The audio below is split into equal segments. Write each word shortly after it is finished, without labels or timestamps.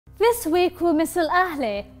This week we miss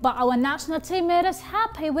Al-Ahly, but our national team made us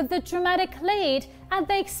happy with the dramatic lead at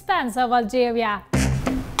the expense of Algeria.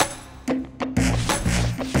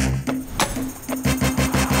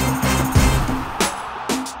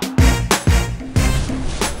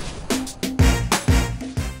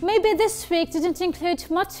 Maybe this week didn't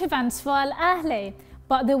include much events for Al-Ahly,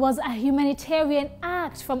 but there was a humanitarian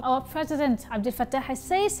act from our president Abdel Fattah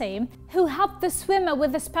al-Sisi, who helped the swimmer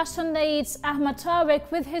with the special needs Ahmed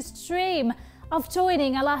Tariq with his dream of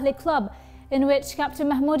joining Al-Ahly club, in which Captain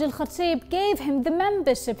Mahmoud al-Khatib gave him the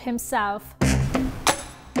membership himself.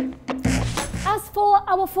 As for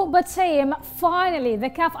our football team, finally the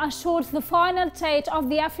CAF assured the final date of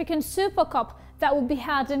the African Super Cup that will be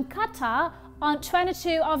held in Qatar on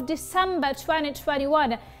 22 of December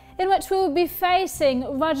 2021, in which we will be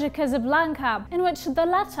facing Raja Casablanca, in which the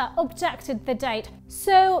latter objected the date.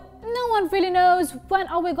 So no one really knows when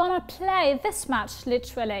are we gonna play this match,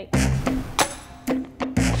 literally.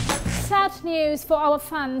 Sad news for our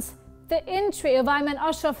fans. The injury of Ayman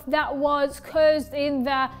Ashraf that was caused in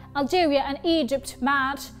the Algeria and Egypt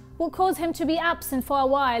match will cause him to be absent for a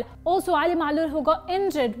while. Also Ali Ma'loul, who got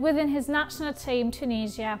injured within his national team,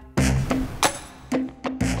 Tunisia.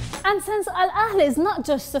 And since Al-Ahly is not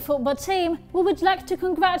just a football team, we would like to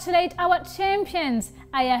congratulate our champions,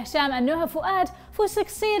 Aya Hisham and Nuha Fuad, for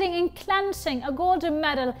succeeding in clinching a golden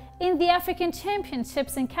medal in the African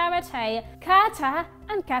Championships in Karate, Kata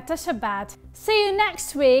and Kata Shabat. See you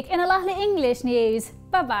next week in Al-Ahly English News.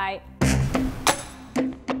 Bye bye.